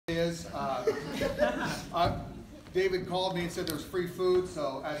David called me and said there was free food,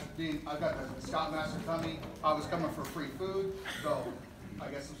 so as being, I've got the Scoutmaster coming, I was coming for free food, so I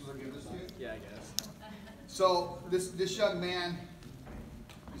guess this was a give this to you? Yeah, I guess. So this young man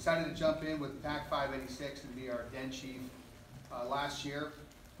decided to jump in with Pack 586 and be our den chief last year,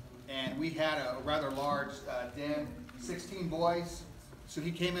 and we had a rather large den, 16 boys. So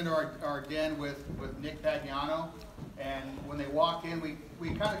he came into our den with Nick Pagiano, and when they walked in, we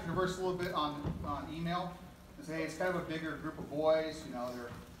kind of conversed a little bit on email. And say, hey, it's kind of a bigger group of boys, you know,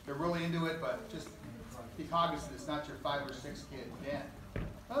 they're really into it, but just be cognizant it's not your 5 or 6 kid den.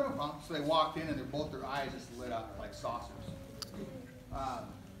 No problem. So they walked in and their eyes just lit up like saucers.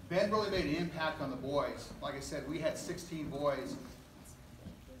 Ben really made an impact on the boys. Like I said, we had 16 boys.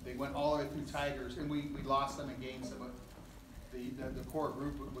 They went all the way through Tigers, and we lost them in games, but the core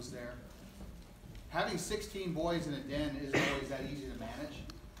group was there. Having 16 boys in a den isn't always that easy to manage,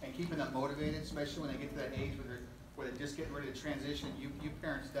 and keeping them motivated, especially when they get to that age where they're just getting ready to transition. You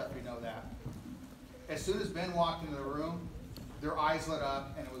parents definitely know that. As soon as Ben walked into the room, their eyes lit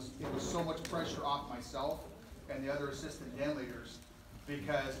up, and it was so much pressure off myself and the other assistant den leaders,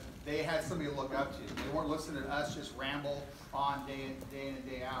 because they had somebody to look up to. They weren't listening to us just ramble on day in and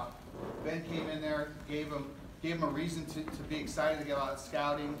day out. Ben came in there, gave them a reason to be excited to get out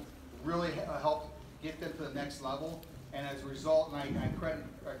scouting, really helped get them to the next level, and as a result, and I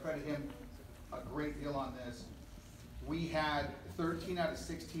credit him a great deal on this, we had 13 out of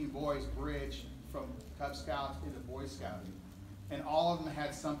 16 boys bridge from Cub Scouts into Boy Scouting, and all of them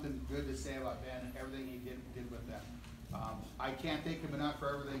had something good to say about Ben and everything he did with them. I can't thank him enough for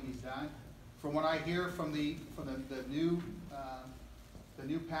everything he's done. From what I hear from the new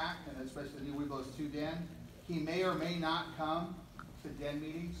pack, and especially the new Weeblos 2 den, he may or may not come to den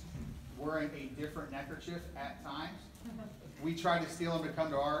meetings wearing a different neckerchief at times. We tried to steal him to come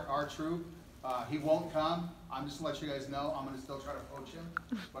to our troop. He won't come. I'm just going to let you guys know I'm going to still try to poach him,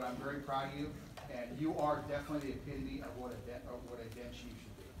 but I'm very proud of you, and you are definitely the epitome of what a den chief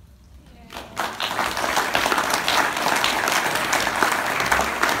should be. Yeah.